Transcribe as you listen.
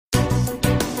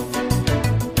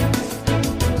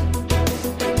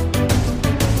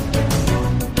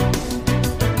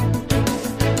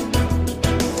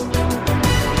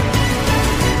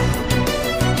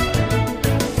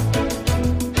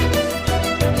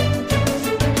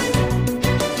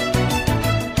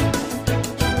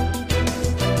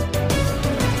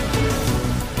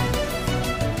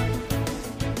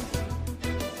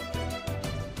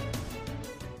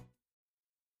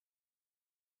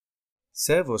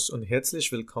Servus und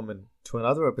herzlich willkommen to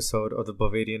another episode of the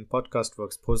Bavarian Podcast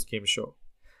Works Postgame show.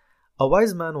 A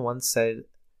wise man once said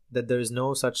that there is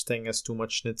no such thing as too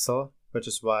much schnitzel, which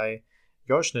is why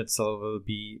your schnitzel will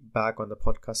be back on the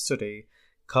podcast today,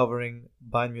 covering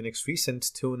Bayern Munich's recent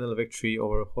 2-0 victory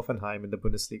over Hoffenheim in the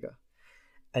Bundesliga.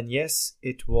 And yes,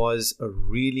 it was a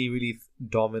really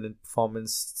dominant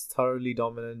performance, thoroughly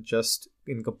dominant, just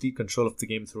in complete control of the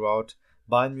game throughout.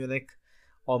 Bayern Munich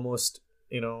almost,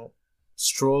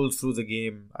 strolled through the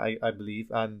game, I believe,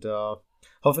 and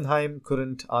Hoffenheim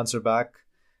couldn't answer back.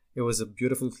 It was a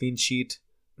beautiful clean sheet,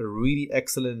 a really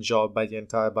excellent job by the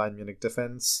entire Bayern Munich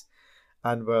defense,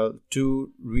 and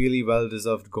two really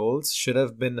well-deserved goals. Should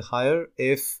have been higher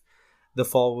if the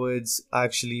forwards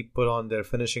actually put on their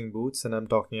finishing boots, and I'm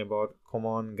talking about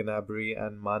Coman, Gnabry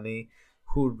and Mané,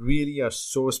 who really are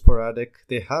so sporadic.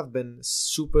 They have been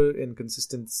super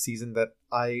inconsistent season that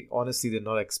I honestly did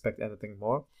not expect anything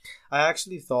more. I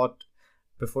actually thought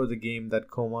before the game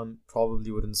that Coman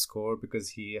probably wouldn't score because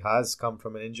he has come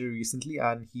from an injury recently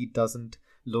and he doesn't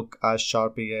look as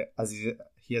sharp as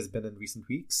he has been in recent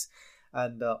weeks.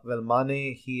 And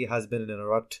Mané, he has been in a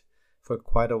rut for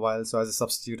quite a while, so as a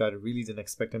substitute I really didn't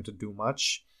expect him to do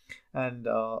much. And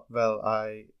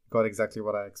I got exactly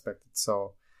what I expected.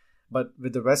 But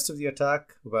with the rest of the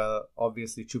attack,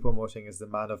 obviously Choupo Moting is the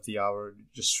man of the hour,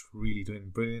 just really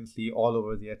doing brilliantly all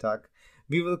over the attack.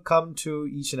 We will come to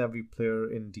each and every player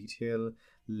in detail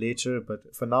later,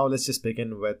 but for now, let's just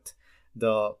begin with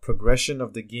the progression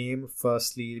of the game.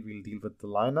 Firstly, we'll deal with the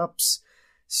lineups.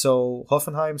 So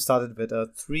Hoffenheim started with a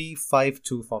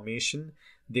 3-5-2 formation.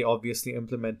 They obviously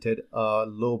implemented a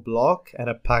low block and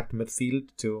a packed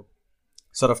midfield to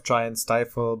sort of try and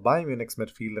stifle Bayern Munich's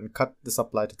midfield and cut the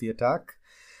supply to the attack.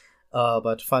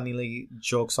 But funnily,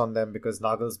 jokes on them because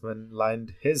Nagelsmann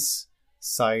lined his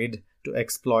side to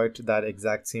exploit that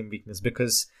exact same weakness.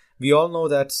 Because we all know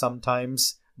that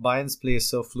sometimes Bayern's play is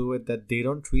so fluid that they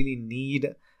don't really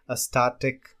need a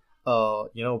static,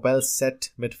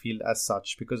 well-set midfield as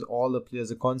such, because all the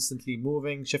players are constantly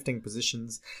moving, shifting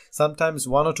positions. Sometimes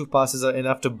one or two passes are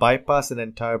enough to bypass an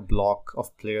entire block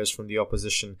of players from the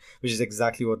opposition, which is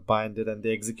exactly what Bayern did, and they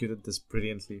executed this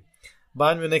brilliantly.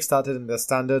 Bayern Munich started in their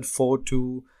standard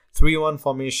 4-2-3-1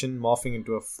 formation, morphing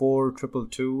into a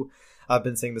 4-2-2-2. I've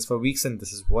been saying this for weeks, and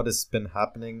this is what has been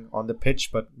happening on the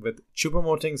pitch. But with Choupo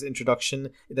Moting's introduction,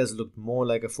 it has looked more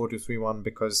like a 4-2-3-1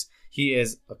 because he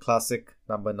is a classic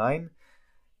number 9.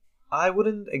 I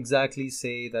wouldn't exactly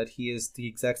say that he is the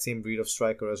exact same breed of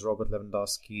striker as Robert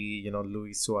Lewandowski,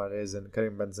 Luis Suarez and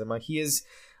Karim Benzema. He is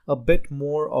a bit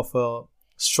more of a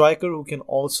striker who can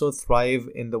also thrive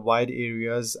in the wide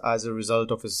areas as a result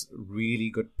of his really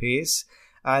good pace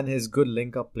and his good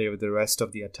link-up play with the rest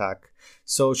of the attack.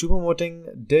 So Choupo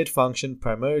Moting did function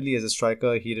primarily as a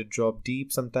striker. He did drop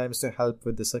deep sometimes to help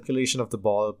with the circulation of the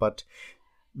ball, but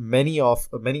many of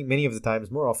the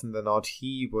times, more often than not,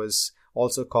 he was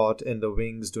also caught in the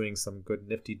wings doing some good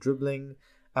nifty dribbling.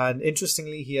 And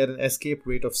interestingly, he had an escape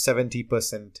rate of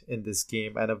 70% in this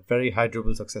game and a very high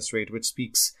dribble success rate, which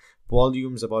speaks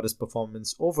volumes about his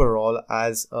performance overall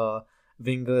as a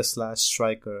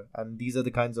winger/striker, and these are the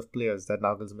kinds of players that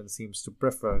Nagelsmann seems to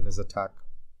prefer in his attack.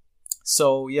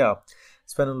 So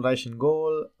Sven Ulreich in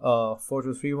goal,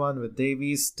 4-2-3-1 with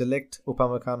Davies, De Ligt,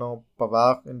 Upamecano,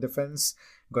 Pavard in defense,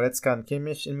 Goretzka and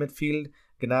Kimmich in midfield,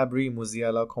 Gnabry,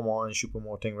 Musiala, Coman and Choupo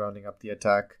Moting rounding up the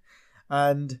attack.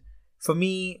 And for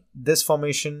me, this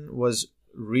formation was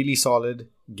really solid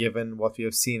given what we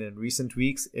have seen in recent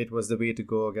weeks. It was the way to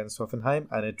go against Hoffenheim,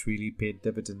 and it really paid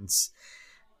dividends.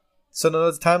 So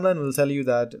now the timeline will tell you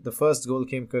that the first goal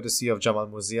came courtesy of Jamal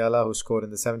Musiala, who scored in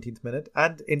the 17th minute.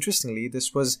 And interestingly,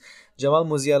 this was Jamal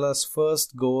Musiala's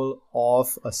first goal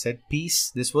off a set piece.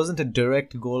 This wasn't a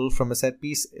direct goal from a set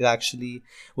piece. It actually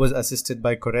was assisted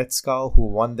by Goretzka, who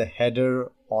won the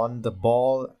header on the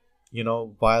ball,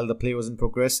 while the play was in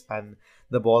progress. And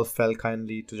the ball fell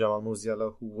kindly to Jamal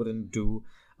Musiala, who wouldn't do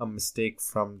a mistake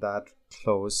from that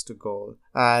close to goal.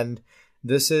 And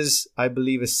this is, I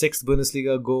believe, his 6th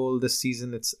Bundesliga goal this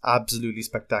season. It's absolutely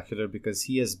spectacular because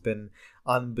he has been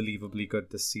unbelievably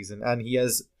good this season. And he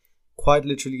has quite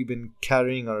literally been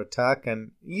carrying our attack,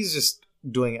 and he's just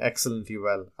doing excellently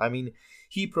well. I mean,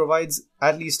 he provides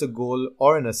at least a goal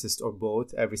or an assist or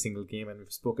both every single game, and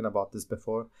we've spoken about this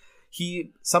before.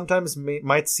 He sometimes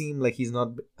might seem like he's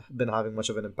not been having much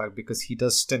of an impact because he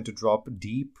does tend to drop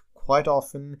deep quite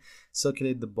often,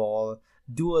 circulate the ball,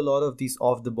 do a lot of these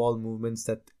off-the-ball movements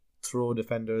that throw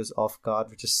defenders off guard,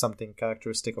 which is something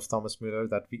characteristic of Thomas Müller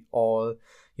that we all,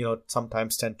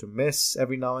 sometimes tend to miss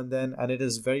every now and then. And it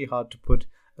is very hard to put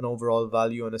an overall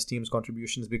value on his team's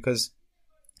contributions because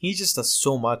he just does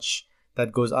so much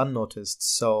that goes unnoticed.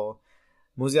 So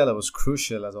Musiala was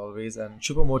crucial as always, and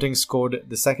Choupo Moting scored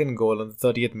the second goal in the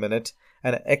 30th minute.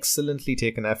 An excellently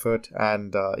taken effort,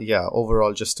 and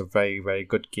overall just a very, very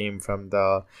good game from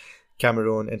the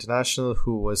Cameroon international,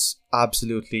 who was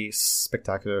absolutely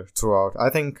spectacular throughout. I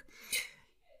think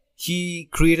he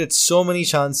created so many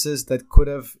chances that could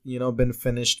have, been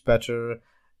finished better.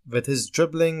 With his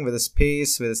dribbling, with his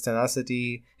pace, with his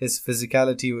tenacity, his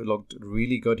physicality looked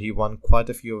really good. He won quite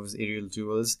a few of his aerial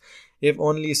duels. If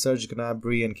only Serge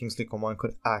Gnabry and Kingsley Coman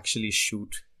could actually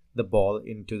shoot the ball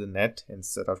into the net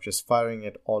instead of just firing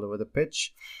it all over the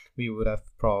pitch, we would have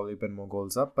probably been more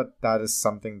goals up. But that is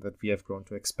something that we have grown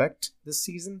to expect this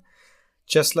season.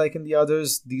 Just like in the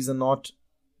others, these are not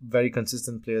very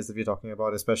consistent players that we're talking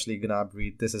about, especially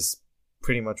Gnabry. This is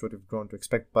pretty much what we've grown to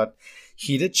expect, but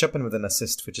he did chip in with an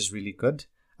assist, which is really good.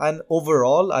 And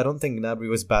overall, I don't think Gnabry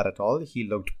was bad at all. He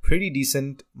looked pretty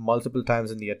decent multiple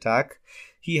times in the attack.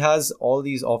 He has all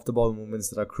these off-the-ball movements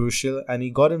that are crucial, and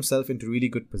he got himself into really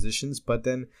good positions, but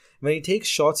then when he takes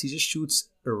shots, he just shoots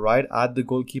right at the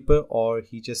goalkeeper, or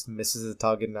he just misses the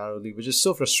target narrowly, which is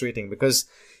so frustrating because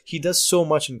he does so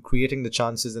much in creating the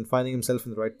chances and finding himself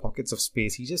in the right pockets of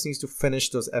space. He just needs to finish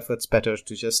those efforts better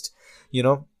to just,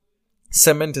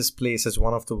 cement his place as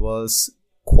one of the world's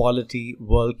quality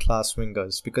world-class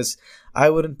wingers, because I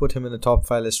wouldn't put him in the top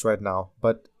 5 list right now,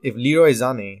 but if Leroy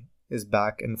Sané is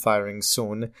back and firing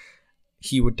soon,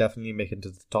 he would definitely make it to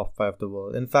the top 5 of the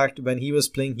world. In fact, when he was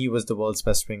playing, he was the world's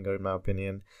best winger in my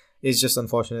opinion. It's just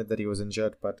unfortunate that he was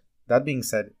injured, but that being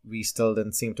said, we still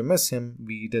didn't seem to miss him.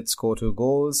 We did score 2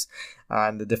 goals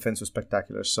and the defense was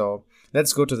spectacular. So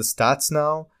let's go to the stats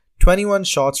now. 21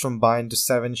 shots from Bayern to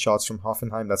 7 shots from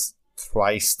Hoffenheim. That's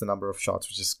thrice the number of shots,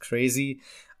 which is crazy.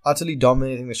 Utterly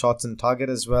dominating the shots on target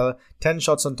as well. 10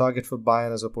 shots on target for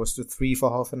Bayern as opposed to 3 for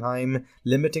Hoffenheim.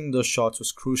 Limiting those shots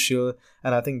was crucial,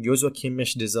 and I think Joshua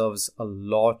Kimmich deserves a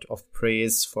lot of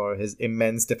praise for his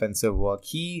immense defensive work.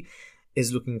 He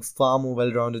is looking far more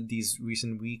well-rounded these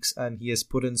recent weeks, and he has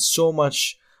put in so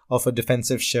much of a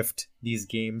defensive shift these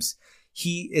games.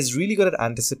 He is really good at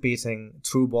anticipating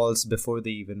through balls before they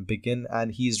even begin,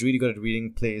 and he's really good at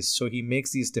reading plays. So he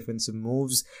makes these defensive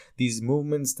moves, these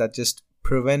movements that just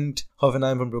prevent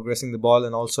Hoffenheim from progressing the ball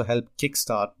and also help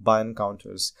kickstart Bayern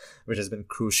counters, which has been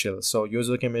crucial. So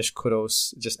Joshua Kimmich,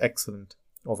 kudos, just excellent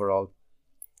overall.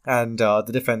 And the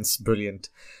defense, brilliant.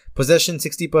 Possession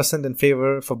 60% in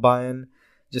favor for Bayern,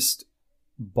 just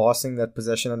bossing that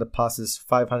possession, and the passes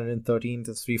 513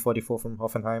 to 344 from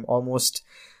Hoffenheim, almost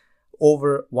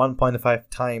over 1.5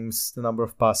 times the number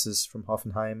of passes from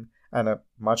Hoffenheim, and a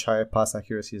much higher pass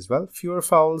accuracy as well. Fewer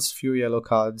fouls, fewer yellow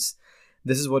cards.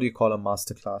 This is what you call a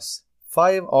masterclass.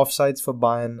 5 offsides for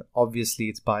Bayern. Obviously,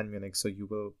 it's Bayern Munich, so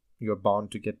you're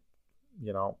bound to get,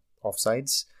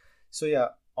 offsides. So yeah,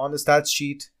 on the stats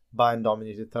sheet, Bayern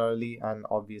dominated thoroughly, and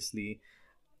obviously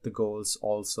the goals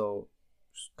also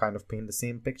kind of paint the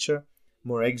same picture.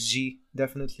 More XG,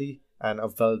 definitely, and a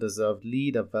well-deserved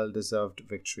lead, a well-deserved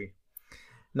victory.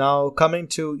 Now, coming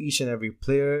to each and every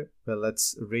player, well,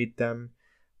 let's rate them.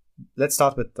 Let's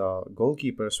start with the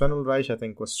goalkeeper. Sven Ulreich, I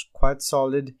think, was quite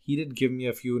solid. He did give me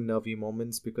a few nervy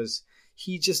moments because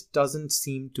he just doesn't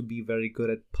seem to be very good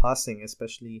at passing,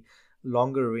 especially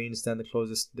longer range than the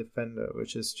closest defender,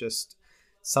 which is just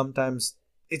sometimes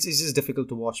it's just difficult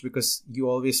to watch because you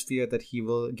always fear that he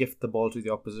will gift the ball to the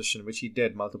opposition, which he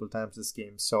did multiple times this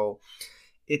game. So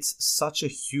it's such a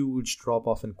huge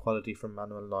drop-off in quality from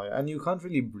Manuel Neuer. And you can't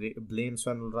really blame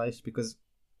Sven Ulreich because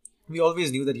we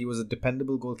always knew that he was a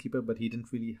dependable goalkeeper, but he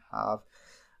didn't really have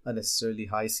a necessarily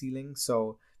high ceiling.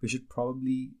 So we should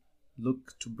probably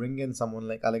look to bring in someone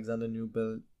like Alexander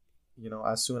Nubel,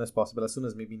 as soon as possible, as soon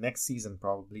as maybe next season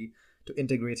probably, to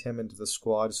integrate him into the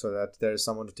squad so that there is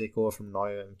someone to take over from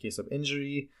Neuer in case of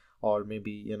injury, or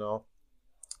maybe,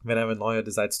 whenever Neuer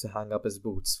decides to hang up his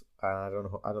boots. I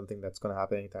don't think that's going to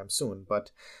happen anytime soon, but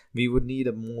we would need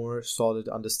a more solid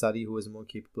understudy who is more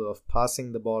capable of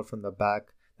passing the ball from the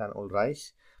back than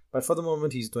Ulreich. But for the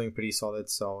moment, he's doing pretty solid,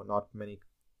 so not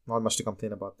much to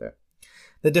complain about there.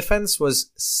 The defense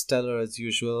was stellar as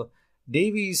usual.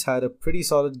 Davies had a pretty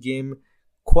solid game,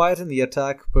 quiet in the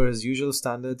attack per his usual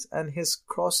standards, and his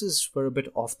crosses were a bit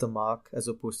off the mark as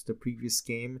opposed to the previous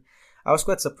game. I was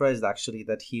quite surprised actually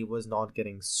that he was not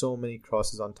getting so many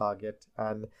crosses on target,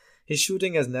 and his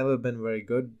shooting has never been very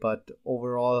good, but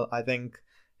overall I think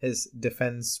his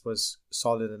defense was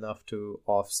solid enough to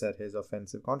offset his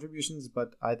offensive contributions,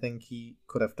 but I think he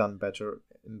could have done better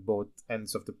in both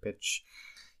ends of the pitch.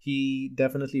 He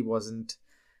definitely wasn't,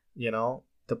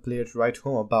 the player to write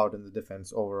home about in the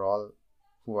defense overall.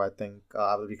 who I think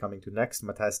I will be coming to next,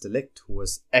 Matthias de Ligt, who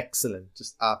was excellent,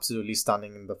 just absolutely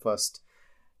stunning in the first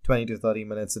 20 to 30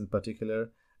 minutes in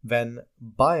particular, when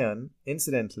Bayern,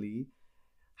 incidentally,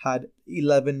 had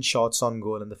 11 shots on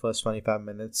goal in the first 25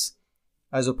 minutes,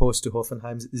 as opposed to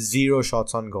Hoffenheim's 0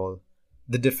 shots on goal.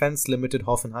 The defense limited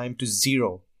Hoffenheim to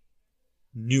 0.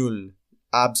 Null.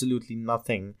 Absolutely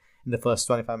nothing in the first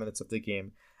 25 minutes of the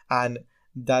game. And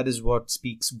that is what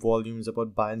speaks volumes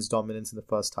about Bayern's dominance in the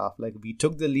first half. Like, we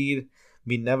took the lead,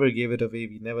 we never gave it away,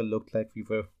 we never looked like we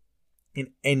were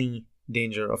in any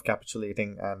danger of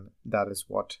capitulating, and that is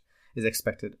what is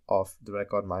expected of the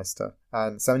Rekordmeister.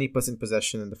 And 70%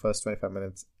 possession in the first 25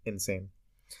 minutes, insane.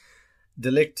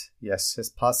 De Ligt, yes, his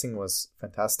passing was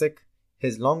fantastic.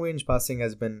 His long-range passing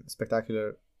has been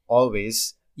spectacular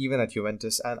always, even at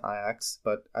Juventus and Ajax,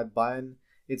 but at Bayern,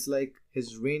 it's like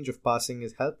his range of passing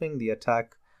is helping the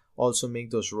attack also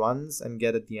make those runs and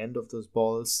get at the end of those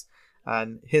balls.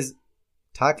 And his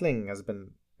tackling has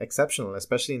been exceptional,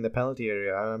 especially in the penalty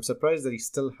area. And I'm surprised that he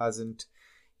still hasn't,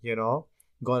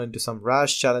 gone into some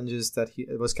rash challenges that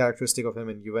was characteristic of him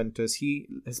in Juventus.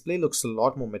 His play looks a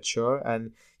lot more mature,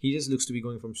 and he just looks to be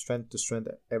going from strength to strength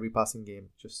every passing game.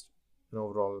 Just an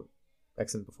overall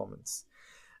excellent performance.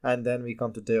 And then we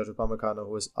come to Dayot Upamecano,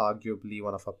 who is arguably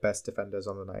one of our best defenders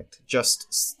on the night.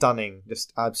 Just stunning,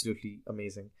 just absolutely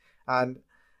amazing. And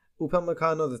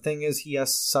Upamecano, the thing is, he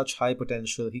has such high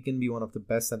potential. He can be one of the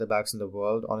best centre-backs in the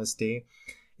world on his day.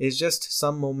 It's just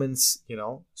some moments,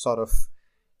 sort of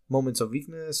moments of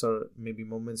weakness, or maybe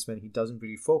moments when he doesn't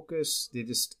really focus. They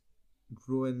just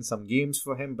ruin some games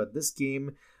for him. But this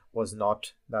game was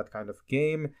not that kind of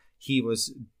game. He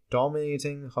was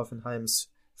dominating Hoffenheim's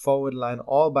forward line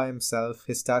all by himself.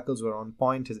 His tackles were on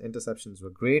point, his interceptions were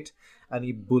great, and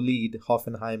he bullied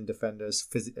Hoffenheim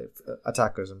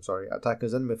attackers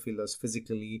and midfielders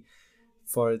physically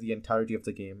for the entirety of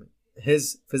the game.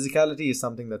 His physicality is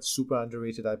something that's super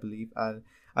underrated, I believe, and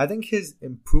I think he's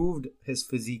improved his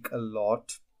physique a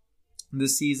lot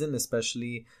this season,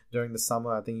 especially during the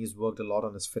summer. I think he's worked a lot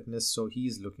on his fitness, so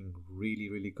he's looking really,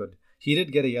 really good. He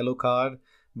did get a yellow card,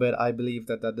 but I believe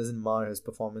that doesn't mar his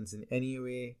performance in any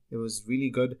way. It was really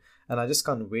good, and I just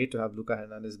can't wait to have Lucas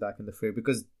Hernandez back in the fray,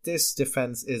 because this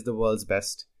defense is the world's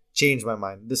best. Change my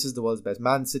mind. This is the world's best.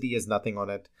 Man City has nothing on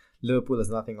it. Liverpool has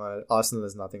nothing on it. Arsenal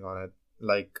has nothing on it.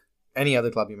 Like any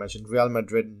other club you mentioned. Real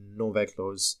Madrid, nowhere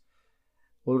close.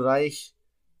 Upamecano,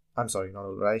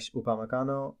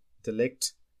 De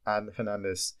Ligt, and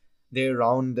Hernandez. They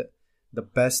round the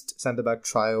best centre-back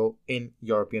trio in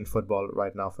European football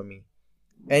right now for me.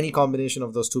 Any combination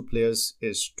of those two players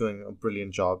is doing a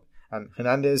brilliant job. And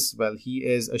Hernandez, well, he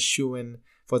is a shoo-in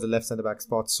for the left centre-back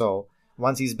spot. So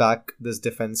once he's back, this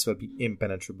defense will be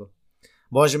impenetrable.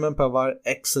 Benjamin Pavard,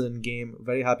 excellent game.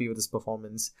 Very happy with his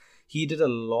performance. He did a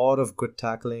lot of good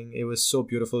tackling. It was so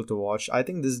beautiful to watch. I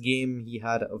think this game he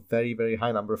had a very, very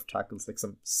high number of tackles, like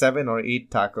some 7 or 8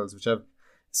 tackles, which I've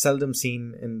seldom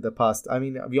seen in the past. I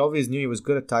mean, we always knew he was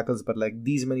good at tackles, but like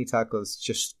these many tackles,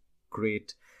 just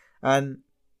great. And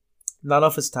none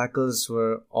of his tackles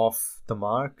were off the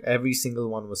mark. Every single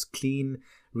one was clean,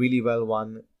 really well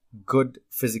won, good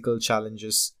physical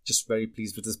challenges. Just very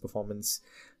pleased with his performance.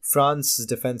 France's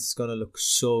defense is going to look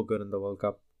so good in the World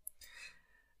Cup.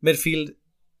 Midfield,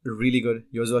 really good.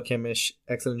 Joshua Kimmich,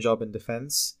 excellent job in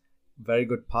defense. Very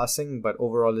good passing, but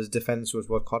overall his defense was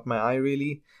what caught my eye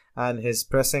really. And his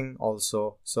pressing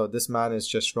also. So this man is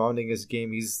just rounding his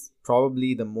game. He's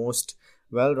probably the most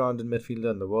well-rounded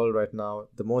midfielder in the world right now.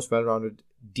 The most well-rounded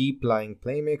deep-lying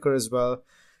playmaker as well.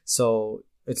 So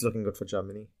it's looking good for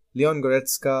Germany. Leon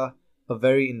Goretzka, a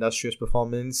very industrious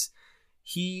performance.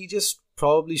 He just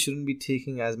probably shouldn't be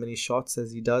taking as many shots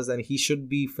as he does, and he should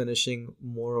be finishing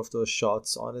more of those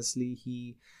shots. Honestly,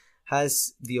 he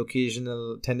has the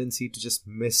occasional tendency to just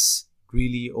miss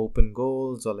really open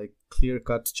goals or like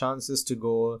clear-cut chances to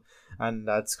goal, and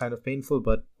that's kind of painful.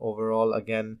 But overall,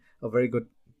 again, a very good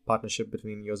partnership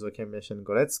between Joshua Kimmich and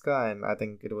Goretzka, and I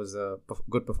think it was a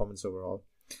good performance overall.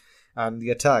 And the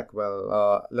attack,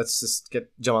 well, let's just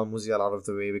get Jamal Musiala out of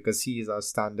the way, because he is our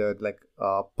standard,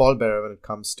 pallbearer when it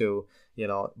comes to,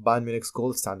 Bayern Munich's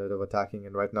gold standard of attacking,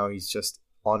 and right now he's just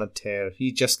on a tear.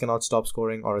 He just cannot stop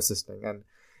scoring or assisting, and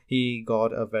he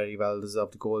got a very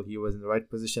well-deserved goal. He was in the right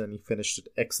position and he finished it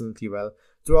excellently well.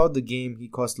 Throughout the game, he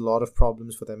caused a lot of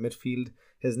problems for their midfield.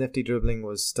 His nifty dribbling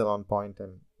was still on point,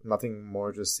 and nothing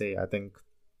more to say. I think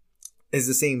it's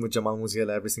the same with Jamal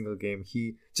Musiala every single game.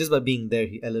 He, just by being there,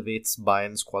 he elevates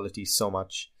Bayern's quality so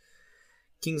much.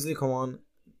 Kingsley Coman,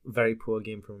 very poor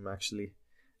game from him actually.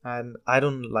 And I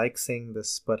don't like saying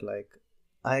this, but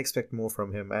I expect more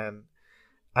from him. And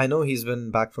I know he's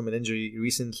been back from an injury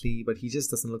recently, but he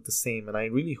just doesn't look the same. And I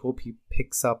really hope he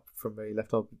picks up from where he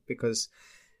left off because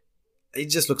it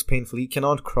just looks painful. He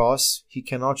cannot cross, he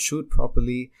cannot shoot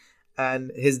properly,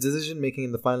 and his decision making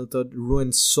in the final third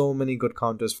ruined so many good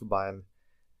counters for Bayern.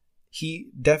 He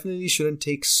definitely shouldn't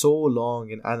take so long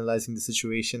in analyzing the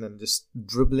situation and just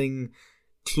dribbling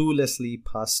cluelessly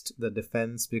past the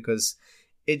defense because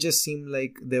it just seemed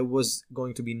like there was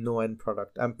going to be no end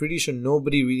product. I'm pretty sure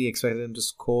nobody really expected him to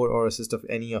score or assist of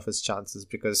any of his chances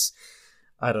because,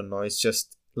 I don't know, it's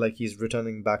just like he's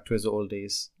returning back to his old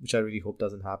days, which I really hope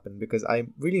doesn't happen because I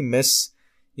really miss,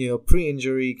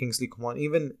 pre-injury Kingsley Coman,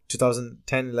 even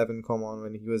 2010-11 Coman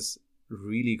when he was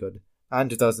really good, and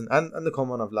 2000 and the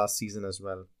Coman of last season as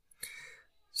well.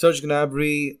 Serge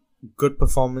Gnabry, good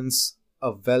performance,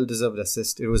 a well-deserved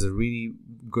assist. It was a really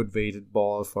good weighted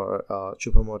ball for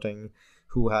Choupo Moting,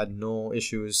 who had no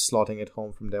issues slotting it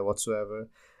home from there whatsoever.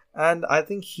 And I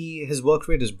think his work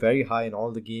rate is very high in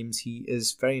all the games. He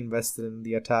is very invested in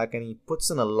the attack and he puts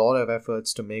in a lot of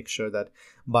efforts to make sure that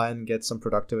Bayern gets some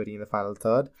productivity in the final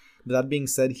third. But that being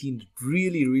said, he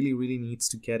really, really, really needs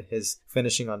to get his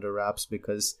finishing under wraps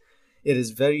because it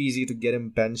is very easy to get him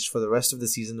benched for the rest of the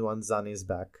season once Zane is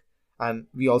back. And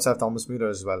we also have Thomas Müller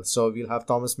as well. So we'll have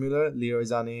Thomas Müller, Leroy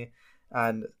Sané,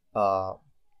 and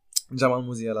Jamal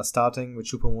Musiala starting with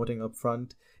Choupo Moting up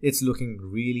front. It's looking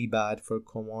really bad for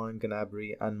Coman,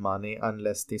 Gnabry, and Mané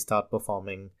unless they start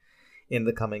performing in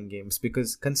the coming games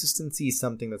because consistency is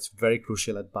something that's very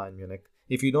crucial at Bayern Munich.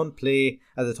 If you don't play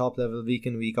at the top level week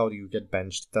in, week out, you get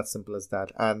benched. That's simple as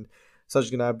that. And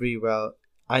Serge Gnabry, well,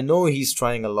 I know he's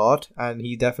trying a lot and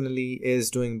he definitely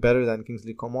is doing better than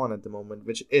Kingsley Coman at the moment,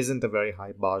 which isn't a very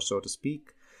high bar, so to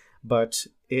speak. But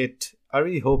I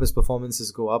really hope his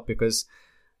performances go up because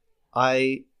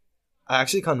I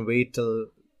actually can't wait till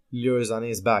Leroy Sané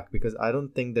is back because I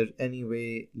don't think there's any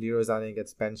way Leroy Sané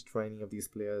gets benched for any of these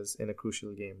players in a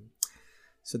crucial game.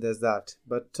 So there's that.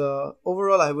 But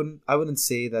overall, I wouldn't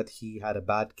say that he had a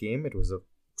bad game. It was a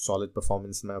solid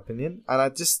performance in my opinion. And I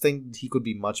just think he could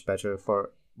be much better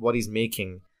for what he's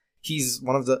making. He's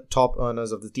one of the top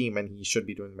earners of the team and he should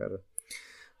be doing better.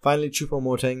 Finally, Choupo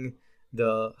Moting,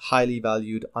 the highly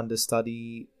valued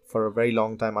understudy for a very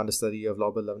long time, understudy of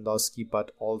Robert Lewandowski,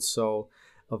 but also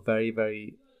a very,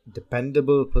 very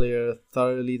dependable player,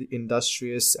 thoroughly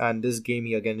industrious, and this game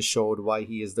he again showed why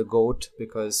he is the GOAT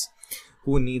because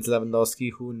who needs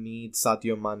Lewandowski, who needs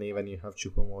Sadio Mane when you have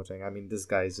Choupo Moting? I mean, this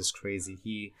guy is just crazy.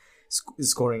 He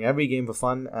is scoring every game for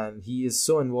fun and he is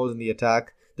so involved in the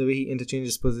attack. The way he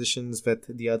interchanges positions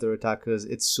with the other attackers,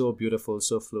 it's so beautiful,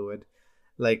 so fluid.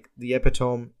 Like the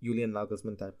epitome Julian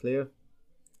Nagelsmann type player.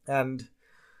 And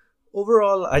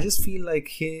overall, I just feel like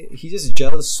he just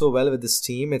gels so well with this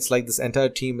team. It's like this entire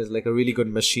team is like a really good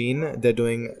machine. They're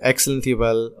doing excellently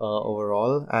well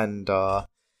overall. And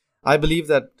I believe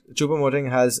that Choupo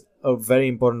Moting has a very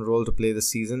important role to play this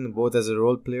season, both as a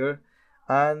role player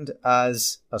and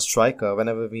as a striker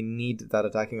whenever we need that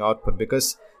attacking output,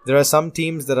 because there are some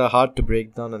teams that are hard to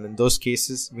break down, and in those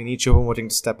cases we need Choupo Moting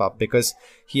to step up because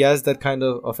he has that kind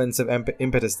of offensive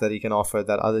impetus that he can offer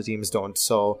that other teams don't.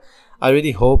 So I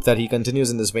really hope that he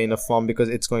continues in this vein of form because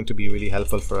it's going to be really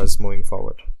helpful for us moving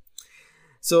forward.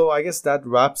 So I guess that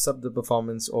wraps up the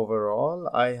performance overall.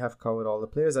 I have covered all the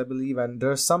players, I believe, and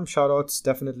there are some shoutouts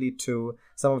definitely to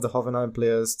some of the Hoffenheim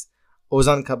players.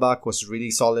 Ozan Kabak was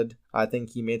really solid. I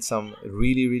think he made some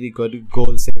really, really good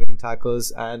goal-saving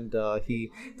tackles and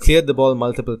he cleared the ball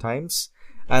multiple times.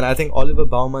 And I think Oliver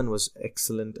Baumann was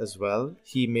excellent as well.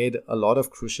 He made a lot of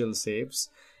crucial saves.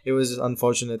 It was just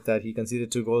unfortunate that he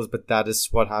conceded 2 goals, but that is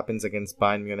what happens against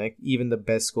Bayern Munich. Even the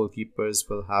best goalkeepers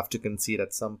will have to concede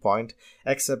at some point,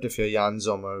 except if you're Jan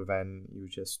Sommer, when you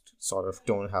just sort of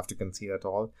don't have to concede at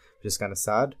all, which is kind of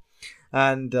sad.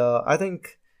 And I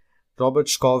think Robert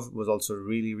Schkov was also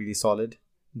really, really solid.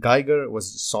 Geiger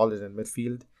was solid in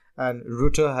midfield. And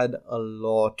Rutter had a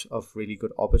lot of really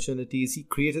good opportunities. He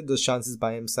created those chances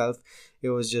by himself. It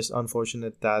was just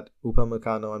unfortunate that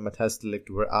Upamecano and Matthias de Ligt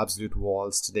were absolute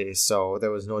walls today. So there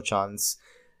was no chance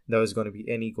there was going to be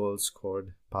any goals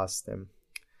scored past them.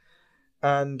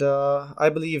 And I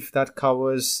believe that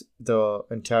covers the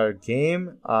entire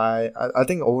game. I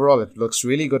think overall it looks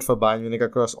really good for Bayern Munich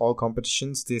across all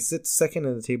competitions. They sit second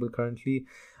in the table currently.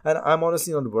 And I'm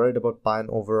honestly not worried about Bayern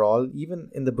overall.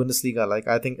 Even in the Bundesliga,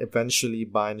 I think eventually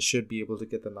Bayern should be able to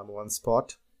get the number 1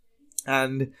 spot.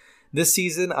 And this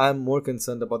season, I'm more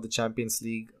concerned about the Champions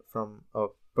League from a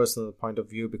personal point of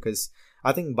view, because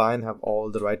I think Bayern have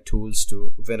all the right tools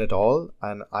to win it all,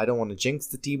 and I don't want to jinx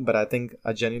the team, but I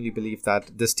genuinely believe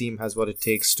that this team has what it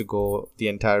takes to go the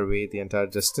entire way, the entire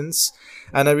distance,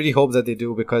 and I really hope that they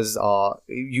do, because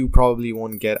you probably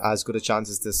won't get as good a chance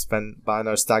as this when Bayern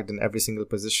are stacked in every single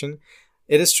position.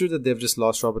 It is true that they've just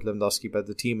lost Robert Lewandowski, but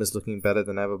the team is looking better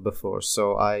than ever before,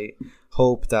 so I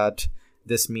hope that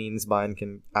this means Bayern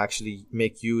can actually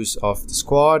make use of the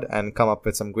squad and come up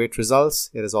with some great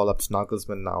results. It is all up to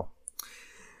Nagelsmann now.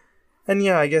 And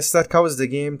yeah, I guess that covers the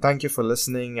game. Thank you for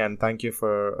listening, and thank you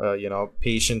for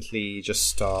patiently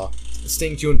just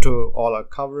staying tuned to all our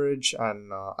coverage.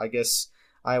 And I guess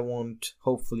I won't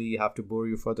hopefully have to bore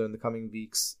you further in the coming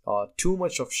weeks. Too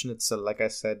much of schnitzel, like I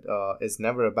said, is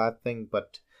never a bad thing,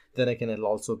 but then again, it'll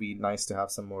also be nice to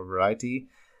have some more variety.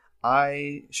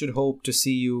 I should hope to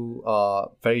see you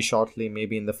very shortly,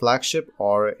 maybe in the flagship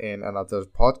or in another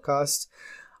podcast.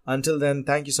 Until then,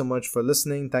 thank you so much for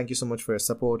listening. Thank you so much for your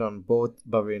support on both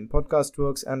Bavarian Podcast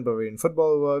Works and Bavarian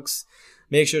Football Works.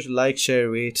 Make sure to like, share,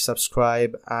 rate,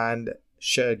 subscribe, and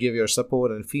give your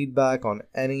support and feedback on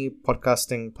any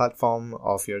podcasting platform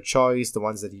of your choice, the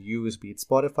ones that you use, be it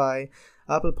Spotify,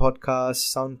 Apple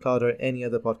Podcasts, SoundCloud, or any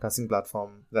other podcasting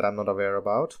platform that I'm not aware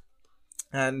about.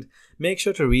 And make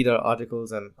sure to read our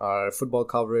articles and our football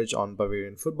coverage on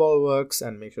Bavarian Football Works,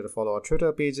 and make sure to follow our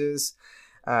Twitter pages.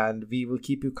 And we will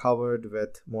keep you covered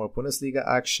with more Bundesliga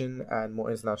action and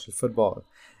more international football.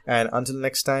 And until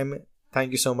next time,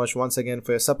 thank you so much once again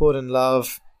for your support and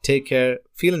love. Take care.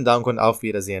 Vielen Dank und auf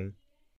Wiedersehen.